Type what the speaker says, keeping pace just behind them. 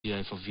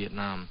way for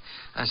Vietnam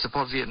and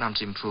support Vietnam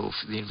to improve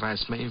the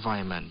investment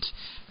environment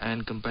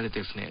and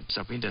competitiveness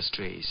of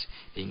industries,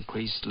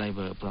 increase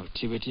labor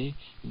productivity,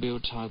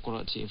 build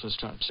high-quality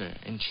infrastructure,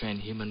 and train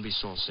human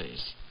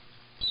resources.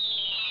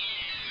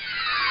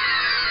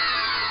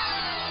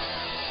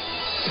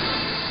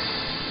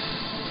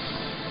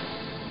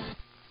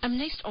 Up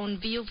next on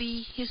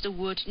VOV, here's the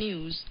world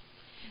news.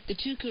 The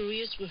two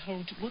Koreas will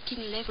hold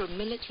working-level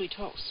military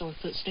talks on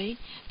Thursday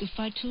to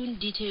fine-tune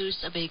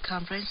details of a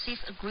comprehensive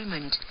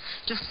agreement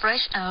to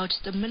flesh out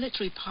the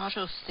military part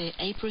of the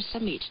April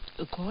summit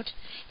accord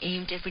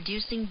aimed at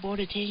reducing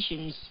border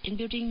tensions and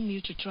building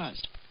mutual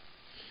trust.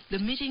 The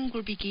meeting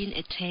will begin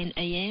at 10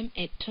 a.m.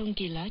 at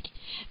Tongilak,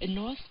 a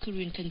North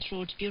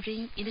Korean-controlled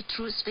building in the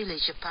tourist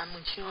village of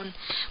Panmunjom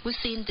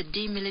within the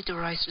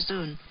demilitarized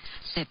zone,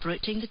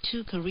 separating the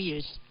two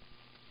Koreas.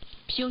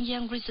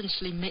 Pyongyang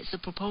recently made the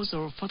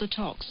proposal for the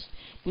talks,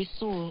 with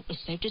Seoul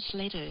accepted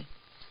later.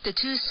 The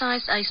two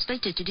sides are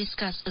expected to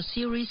discuss a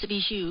series of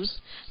issues,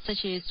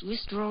 such as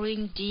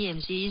withdrawing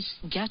DMZ's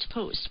guard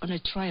post on a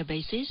trial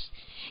basis,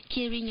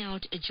 carrying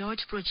out a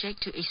joint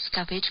project to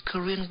excavate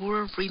Korean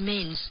war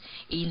remains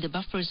in the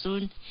buffer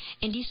zone,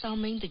 and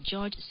disarming the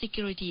joint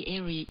security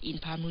area in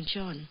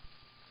Panmunjom.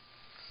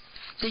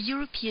 The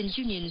European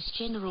Union's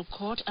General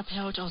Court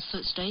upheld on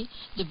Thursday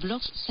the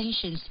bloc's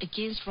sanctions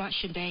against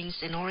Russian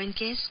banks and oil and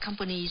gas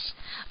companies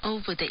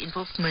over their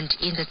involvement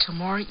in the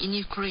turmoil in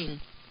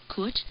Ukraine.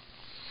 Quote,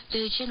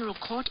 the General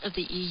Court of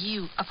the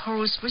EU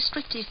upholds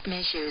restrictive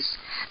measures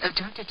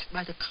adopted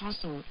by the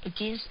Council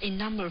against a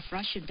number of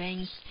Russian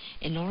banks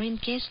and oil and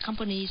gas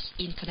companies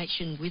in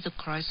connection with the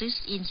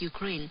crisis in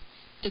Ukraine.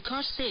 The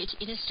court said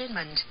in a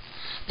statement,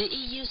 the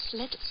EU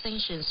slapped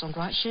sanctions on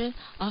Russia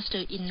after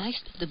it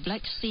annexed the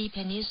Black Sea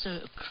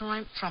Peninsula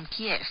from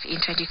Kiev in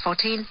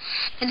 2014,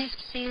 and has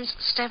since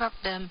stepped up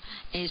them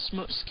as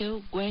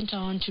Moscow went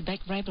on to back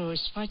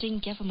rebels fighting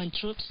government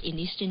troops in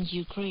eastern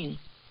Ukraine.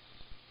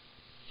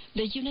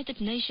 The United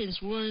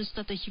Nations warns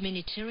that the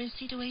humanitarian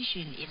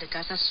situation in the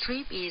Gaza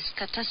Strip is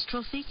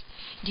catastrophic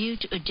due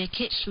to a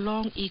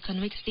decades-long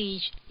economic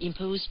siege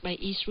imposed by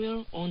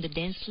Israel on the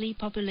densely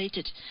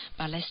populated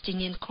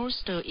Palestinian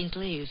coastal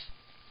enclave.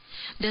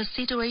 The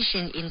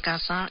situation in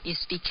Gaza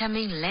is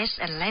becoming less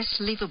and less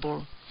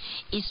livable.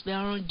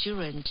 Isabel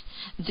Durant,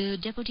 the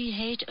deputy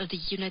head of the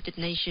United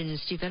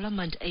Nations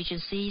Development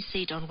Agency,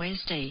 said on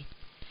Wednesday.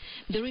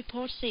 The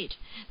report said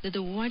that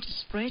the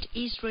widespread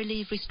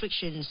Israeli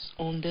restrictions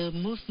on the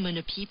movement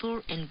of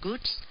people and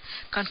goods,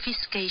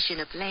 confiscation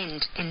of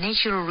land and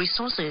natural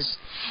resources,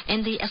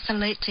 and the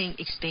accelerating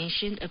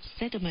expansion of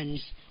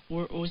settlements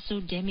were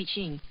also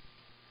damaging.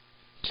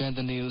 Turn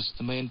the news,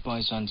 the main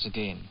points once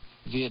again.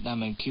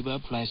 Vietnam and Cuba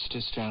pledge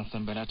to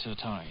strengthen bilateral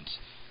ties.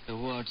 The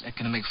World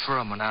Economic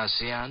Forum on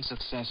ASEAN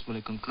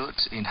successfully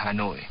concludes in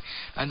Hanoi,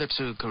 and the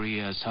two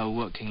Koreas hold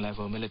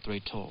working-level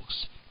military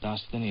talks.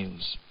 That's the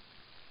news.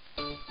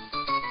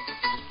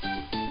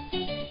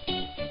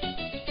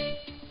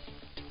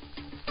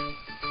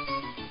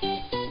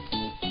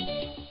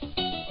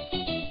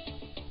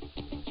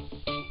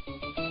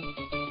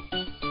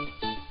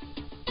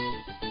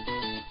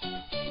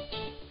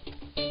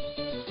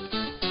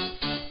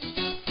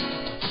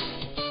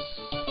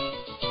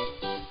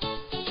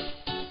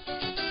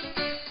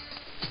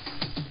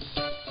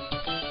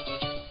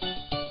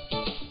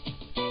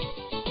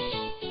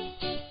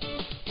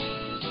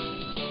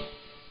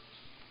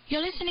 You're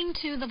listening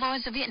to The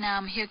Voice of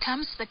Vietnam. Here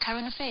comes the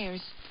current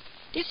affairs.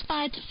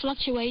 Despite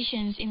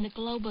fluctuations in the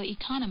global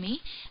economy,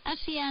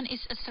 ASEAN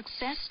is a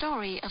success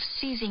story of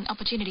seizing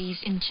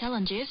opportunities and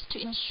challenges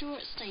to ensure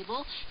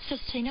stable,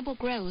 sustainable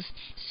growth,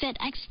 said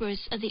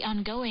experts at the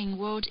ongoing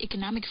World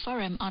Economic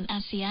Forum on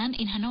ASEAN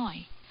in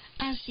Hanoi.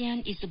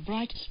 ASEAN is a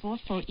bright spot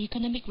for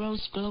economic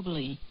growth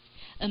globally.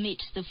 Amid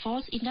the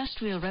fourth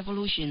industrial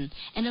revolution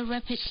and a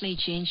rapidly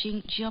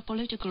changing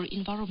geopolitical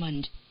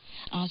environment,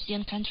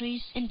 ASEAN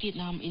countries, and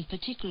Vietnam in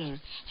particular,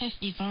 have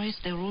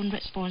devised their own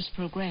response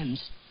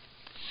programs.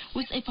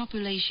 With a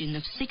population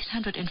of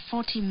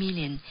 640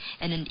 million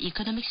and an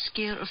economic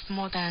scale of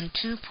more than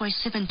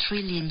 $2.7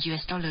 trillion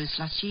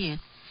last year,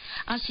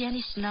 ASEAN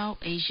is now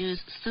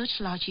Asia's third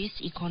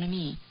largest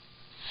economy.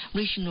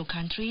 Regional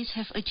countries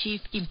have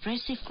achieved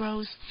impressive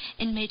growth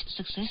and made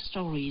success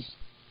stories.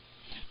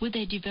 With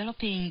a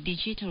developing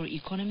digital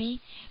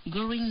economy,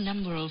 growing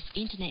number of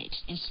internet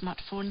and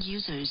smartphone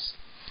users,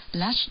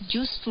 large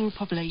youthful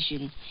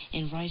population,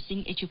 and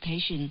rising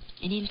education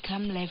and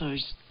income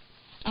levels,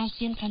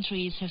 ASEAN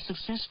countries have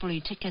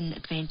successfully taken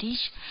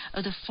advantage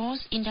of the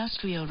fourth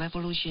industrial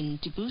revolution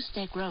to boost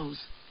their growth.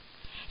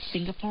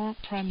 Singapore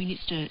Prime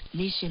Minister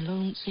Lee Hsien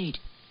Loong said,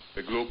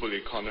 the global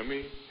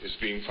economy is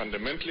being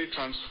fundamentally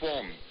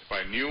transformed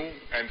by new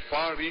and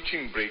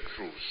far-reaching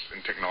breakthroughs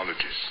in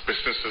technologies.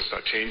 Businesses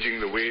are changing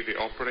the way they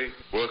operate.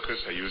 Workers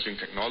are using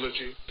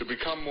technology to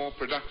become more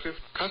productive.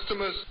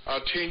 Customers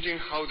are changing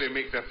how they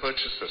make their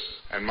purchases.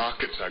 And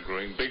markets are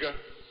growing bigger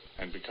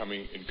and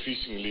becoming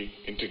increasingly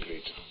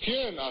integrated.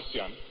 Here in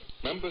ASEAN,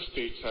 member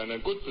states are in a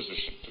good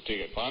position to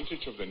take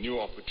advantage of the new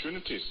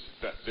opportunities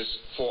that this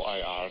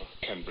 4IR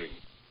can bring.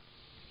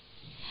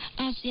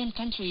 ASEAN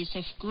countries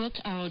have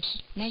worked out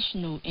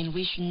national and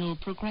regional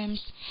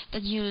programs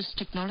that use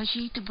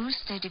technology to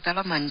boost their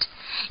development,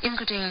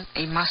 including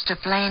a master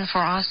plan for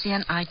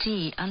ASEAN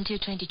IT until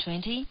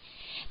 2020,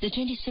 the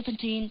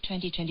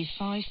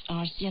 2017-2025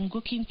 ASEAN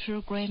Working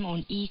Program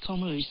on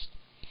E-commerce,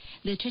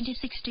 the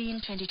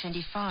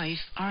 2016-2025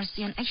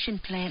 ASEAN Action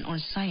Plan on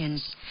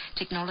Science,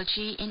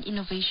 Technology and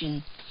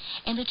Innovation,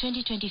 and the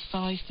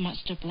 2025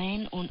 Master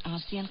Plan on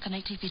ASEAN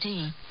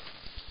Connectivity.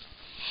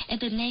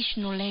 At the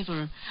national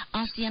level,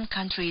 ASEAN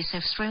countries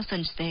have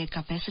strengthened their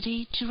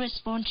capacity to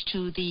respond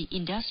to the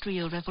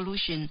Industrial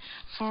Revolution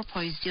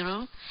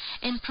 4.0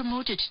 and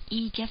promoted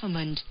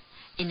e-government,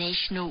 a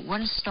national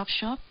one-stop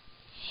shop,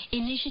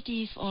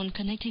 initiative on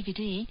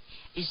connectivity,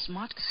 a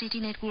smart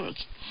city network,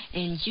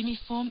 and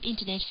uniform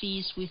internet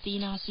fees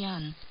within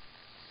ASEAN.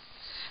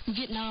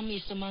 Vietnam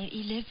is among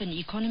 11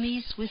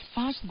 economies with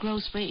fast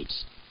growth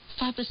rates,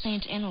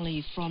 5%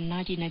 annually from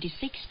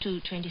 1996 to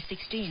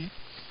 2016.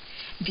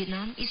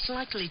 Vietnam is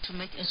likely to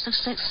make a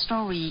success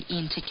story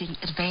in taking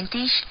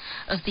advantage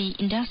of the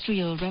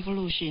Industrial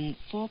Revolution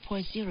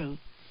 4.0,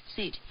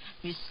 said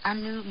Ms.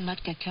 Anu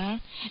Matkakar,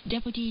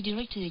 Deputy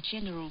Director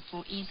General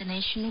for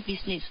International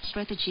Business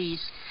Strategies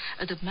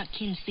of the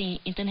McKinsey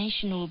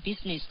International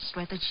Business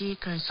Strategy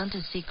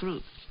Consultancy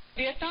Group.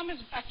 Vietnam is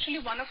actually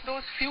one of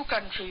those few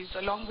countries,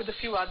 along with a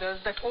few others,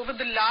 that over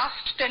the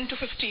last 10 to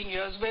 15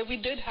 years, where we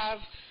did have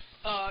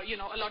a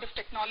lot of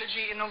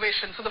technology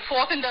innovation. So the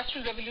fourth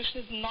industrial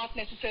revolution is not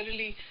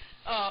necessarily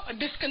a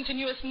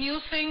discontinuous new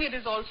thing. It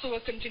is also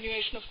a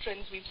continuation of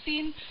trends we've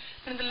seen.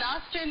 And in the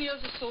last 10 years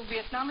or so,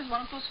 Vietnam is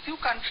one of those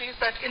few countries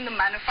that in the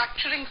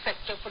manufacturing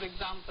sector, for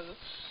example,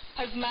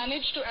 has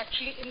managed to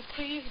actually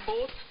increase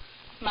both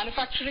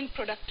manufacturing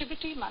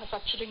productivity,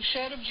 manufacturing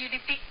share of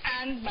GDP,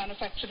 and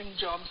manufacturing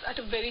jobs at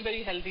a very,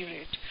 very healthy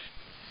rate.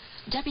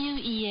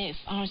 WEF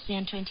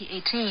ASEAN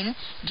 2018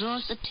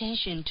 draws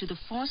attention to the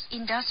fourth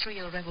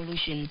industrial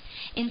revolution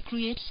and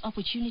creates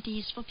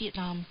opportunities for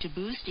Vietnam to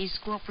boost its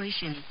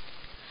cooperation.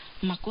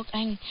 Mạc Quốc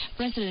Anh,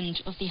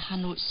 president of the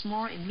Hanoi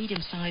Small and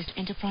Medium-Sized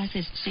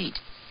Enterprises, said.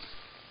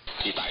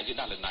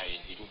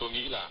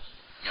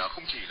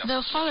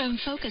 The forum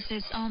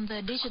focuses on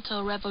the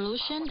digital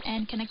revolution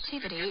and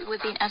connectivity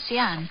within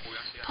ASEAN.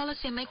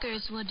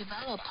 Policymakers will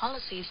develop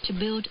policies to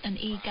build an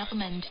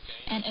e-government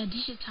and a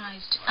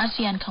digitized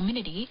ASEAN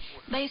community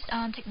based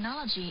on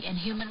technology and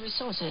human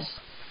resources.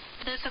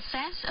 The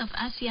success of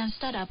ASEAN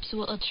startups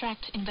will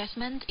attract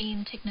investment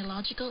in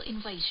technological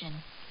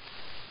innovation.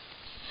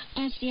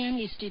 ASEAN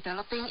is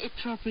developing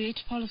appropriate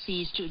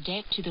policies to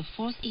adapt to the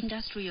fourth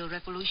industrial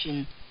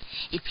revolution.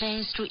 It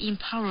plans to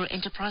empower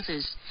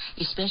enterprises,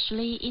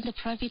 especially in the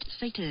private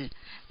sector,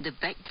 the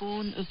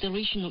backbone of the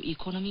regional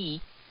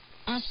economy.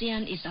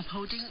 ASEAN is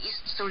upholding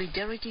its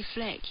solidarity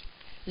flag,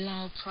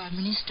 Lao Prime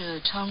Minister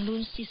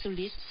Thongloun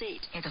Sisoulith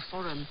said at the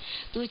forum,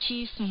 to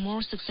achieve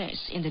more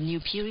success in the new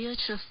period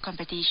of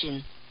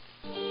competition.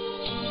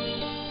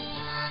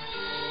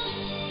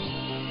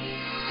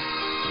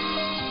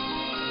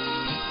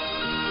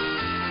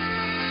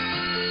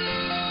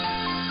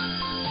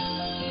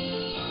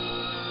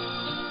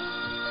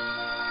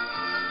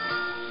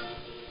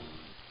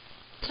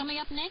 Coming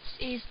up next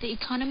is the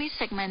economy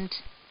segment.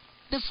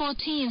 The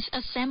 14th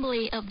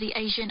Assembly of the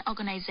Asian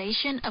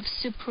Organization of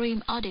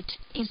Supreme Audit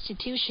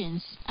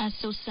Institutions,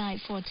 ASOSAI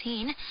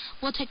 14,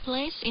 will take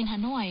place in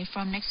Hanoi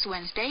from next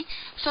Wednesday,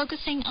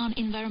 focusing on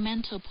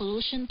environmental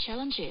pollution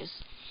challenges.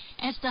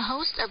 As the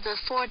host of the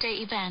four-day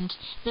event,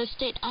 the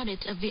State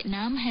Audit of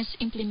Vietnam has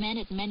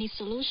implemented many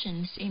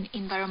solutions in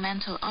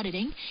environmental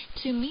auditing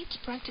to meet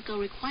practical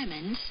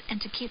requirements and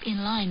to keep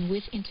in line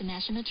with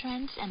international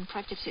trends and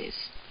practices.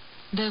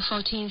 The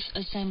 14th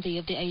Assembly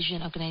of the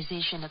Asian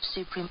Organization of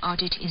Supreme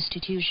Audit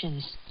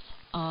Institutions,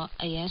 or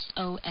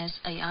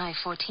ASOSAI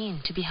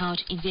 14, to be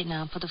held in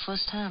Vietnam for the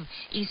first time,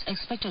 is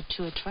expected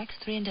to attract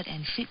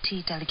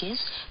 350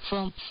 delegates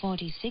from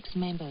 46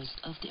 members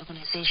of the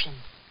organization.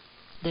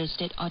 The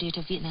State Audit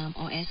of Vietnam,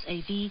 or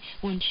SAV,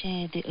 will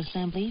chair the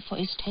assembly for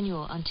its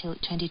tenure until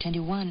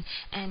 2021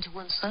 and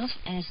will serve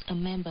as a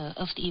member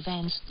of the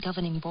event's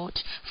governing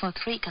board for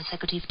 3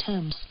 consecutive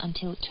terms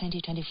until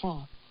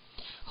 2024.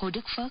 Hồ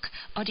Đức Phước,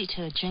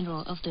 Auditor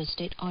General of the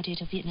State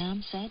Audit of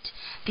Vietnam, said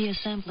the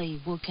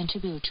Assembly will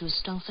contribute to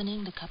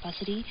strengthening the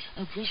capacity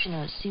of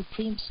regional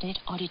Supreme State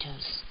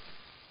Auditors.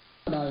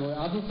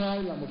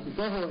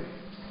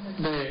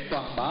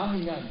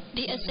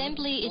 The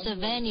Assembly is a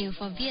venue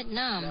for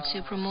Vietnam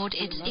to promote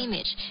its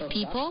image,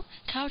 people,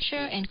 culture,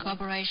 and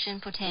cooperation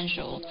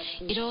potential.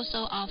 It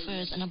also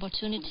offers an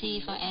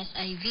opportunity for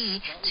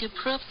SAV to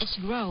prove its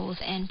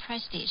growth and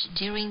prestige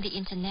during the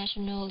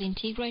international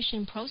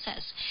integration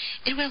process.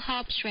 It will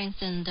help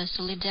strengthen the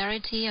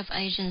solidarity of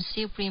Asian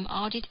Supreme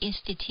Audit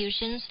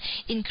institutions,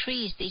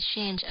 increase the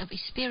exchange of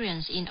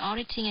experience in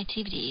auditing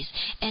activities,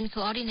 and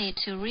coordinate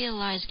to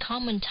realize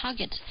common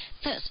targets,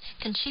 thus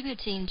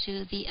contributing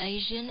to the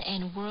Asian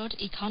and world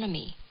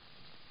economy.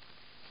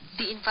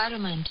 The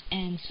environment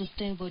and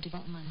sustainable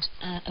development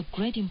are of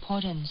great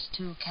importance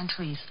to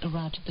countries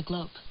around the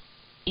globe.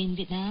 In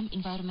Vietnam,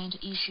 environmental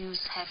issues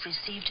have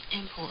received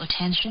ample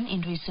attention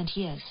in recent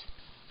years.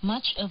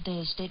 Much of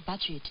the state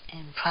budget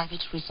and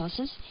private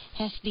resources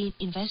have been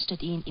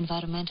invested in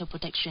environmental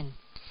protection.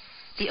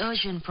 The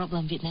urgent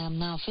problem Vietnam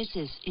now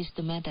faces is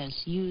the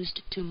methods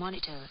used to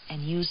monitor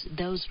and use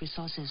those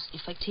resources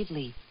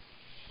effectively.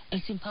 A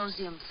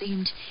symposium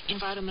themed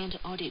Environmental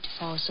Audit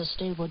for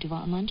Sustainable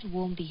Development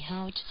will be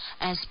held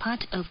as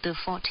part of the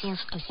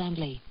 14th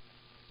Assembly,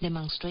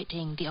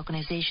 demonstrating the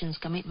organization's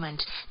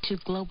commitment to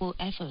global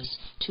efforts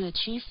to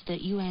achieve the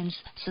UN's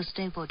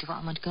Sustainable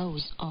Development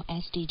Goals, or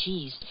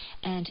SDGs,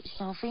 and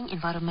solving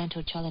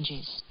environmental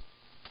challenges.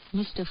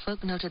 Mr.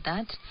 Phuc noted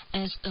that,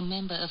 as a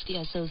member of the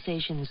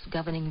association's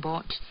governing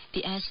board,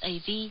 the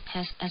SAV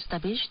has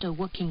established a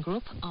working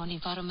group on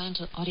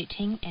environmental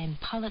auditing and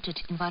piloted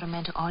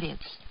environmental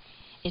audits.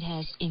 It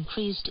has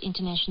increased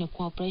international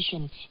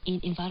cooperation in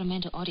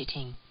environmental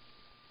auditing.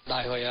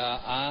 Đại hội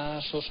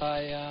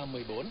ASOSAI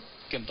 14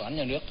 Kiểm toán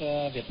nhà nước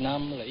Việt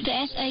Nam lấy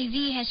The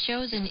SAV has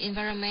chosen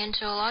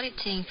environmental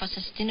auditing for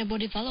sustainable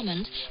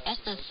development as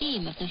the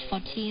theme of the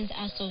 14th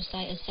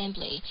ASOSAI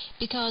Assembly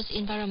because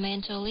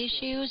environmental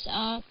issues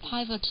are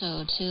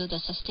pivotal to the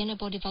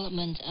sustainable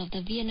development of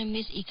the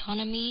Vietnamese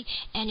economy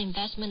and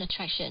investment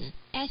attraction.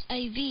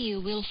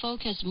 SAV will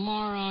focus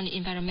more on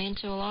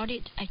environmental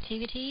audit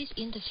activities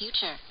in the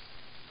future.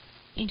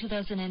 In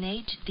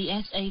 2008, the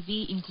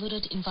SAV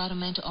included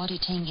environmental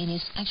auditing in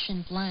its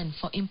action plan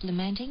for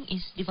implementing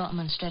its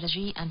development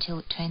strategy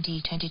until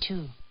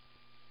 2022.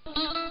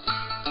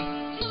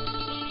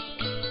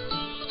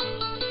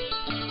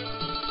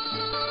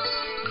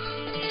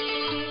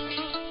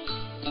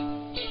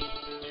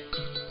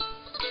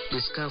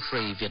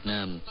 Discovery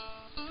Vietnam.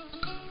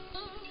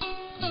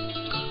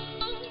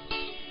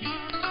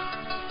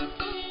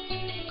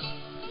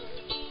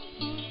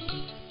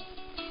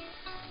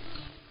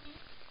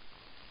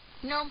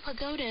 Nom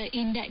Pagoda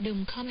in Dak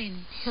Dum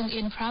Commune, Hưng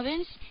Yên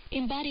Province,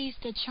 embodies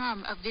the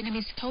charm of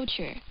Vietnamese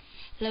culture.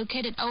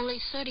 Located only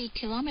 30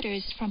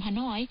 kilometers from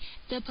Hanoi,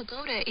 the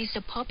pagoda is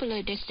a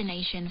popular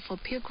destination for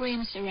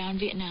pilgrims around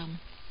Vietnam.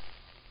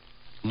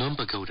 Nom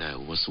Pagoda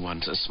was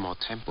once a small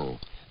temple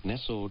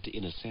nestled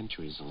in a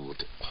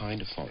centuries-old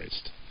pine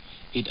forest.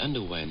 It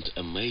underwent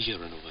a major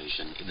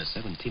renovation in the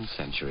 17th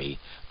century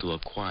to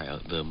acquire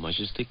the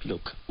majestic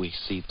look we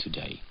see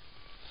today.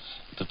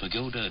 The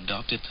pagoda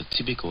adopted the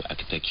typical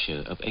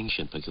architecture of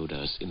ancient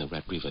pagodas in the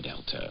Red River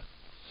Delta.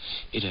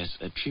 It has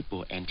a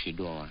triple entry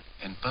door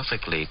and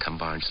perfectly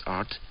combines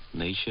art,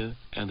 nature,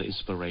 and the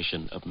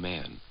inspiration of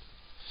man.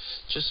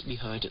 Just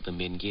behind the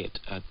main gate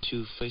are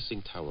two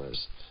facing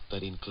towers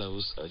that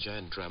enclose a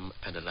giant drum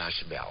and a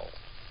large bell.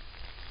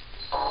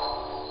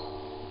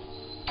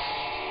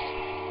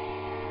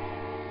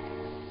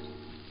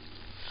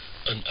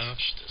 An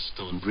arched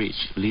stone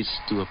bridge leads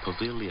to a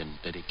pavilion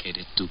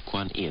dedicated to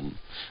Kuan Yin,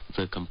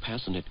 the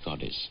compassionate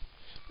goddess,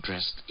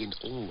 dressed in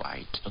all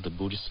white of the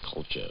Buddhist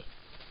culture.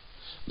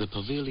 The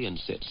pavilion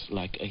sits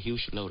like a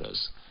huge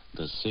lotus,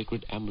 the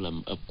sacred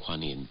emblem of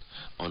Kuan Yin,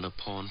 on a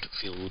pond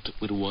filled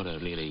with water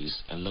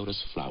lilies and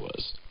lotus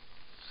flowers.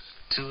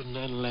 Two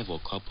 9-level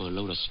copper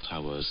lotus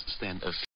towers stand a